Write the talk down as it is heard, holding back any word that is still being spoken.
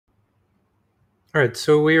All right,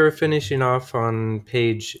 so we were finishing off on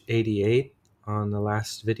page 88 on the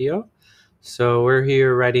last video. So we're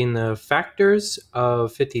here writing the factors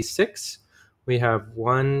of 56. We have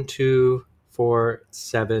 1, 2, 4,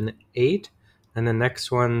 7, 8, and the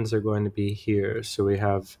next ones are going to be here. So we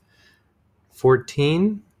have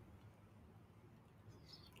 14,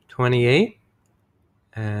 28,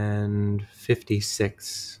 and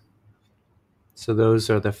 56. So those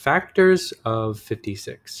are the factors of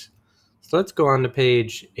 56. So let's go on to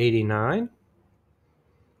page 89.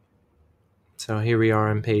 So here we are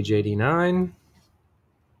on page 89.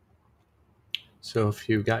 So if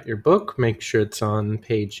you got your book, make sure it's on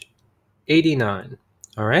page 89.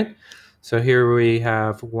 All right. So here we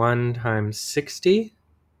have 1 times 60.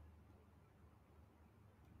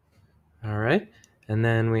 All right. And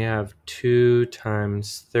then we have 2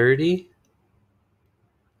 times 30.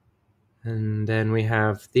 And then we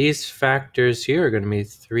have these factors here are going to be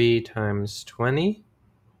 3 times 20.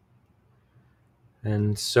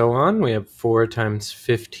 And so on. We have 4 times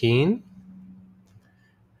 15.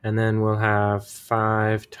 And then we'll have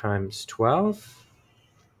 5 times 12.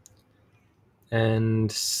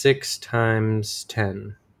 And 6 times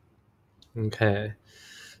 10. Okay.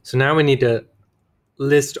 So now we need to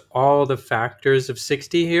list all the factors of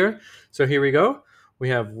 60 here. So here we go. We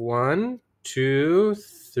have 1, 2,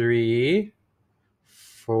 3,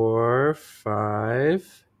 4,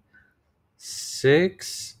 5,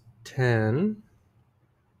 6, 10,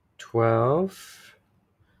 12,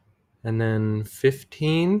 and then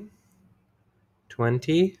 15,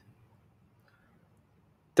 20,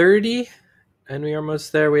 30, and we're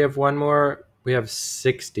almost there. We have one more. We have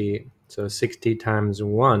 60. So 60 times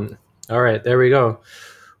 1. All right, there we go.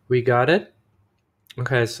 We got it.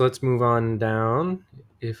 Okay, so let's move on down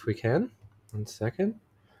if we can. 1 second.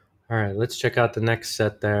 All right, let's check out the next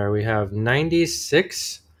set there. We have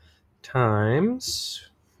 96 times,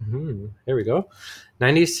 here we go,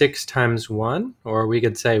 96 times 1, or we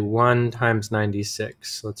could say 1 times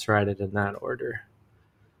 96. Let's write it in that order.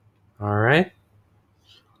 All right.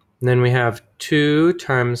 And then we have 2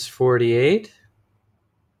 times 48,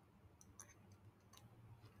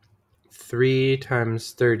 3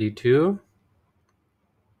 times 32,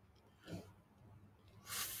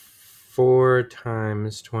 4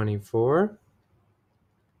 times 24,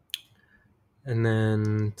 and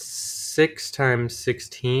then 6 times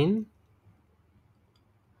 16.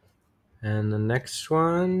 And the next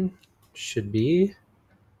one should be,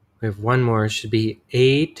 we have one more, it should be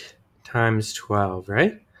 8 times 12,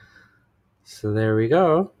 right? So there we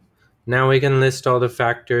go. Now we can list all the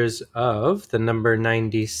factors of the number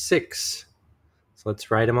 96. So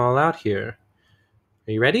let's write them all out here.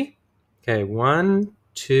 Are you ready? Okay, 1,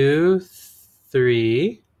 2,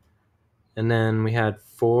 3, and then we had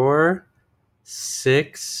 4,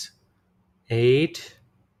 6, 8,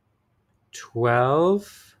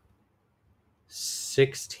 12,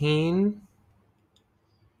 16,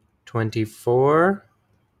 24,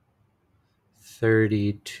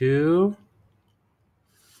 32,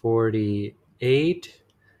 48,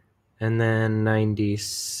 and then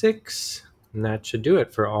 96. And that should do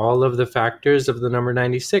it for all of the factors of the number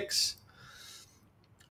 96.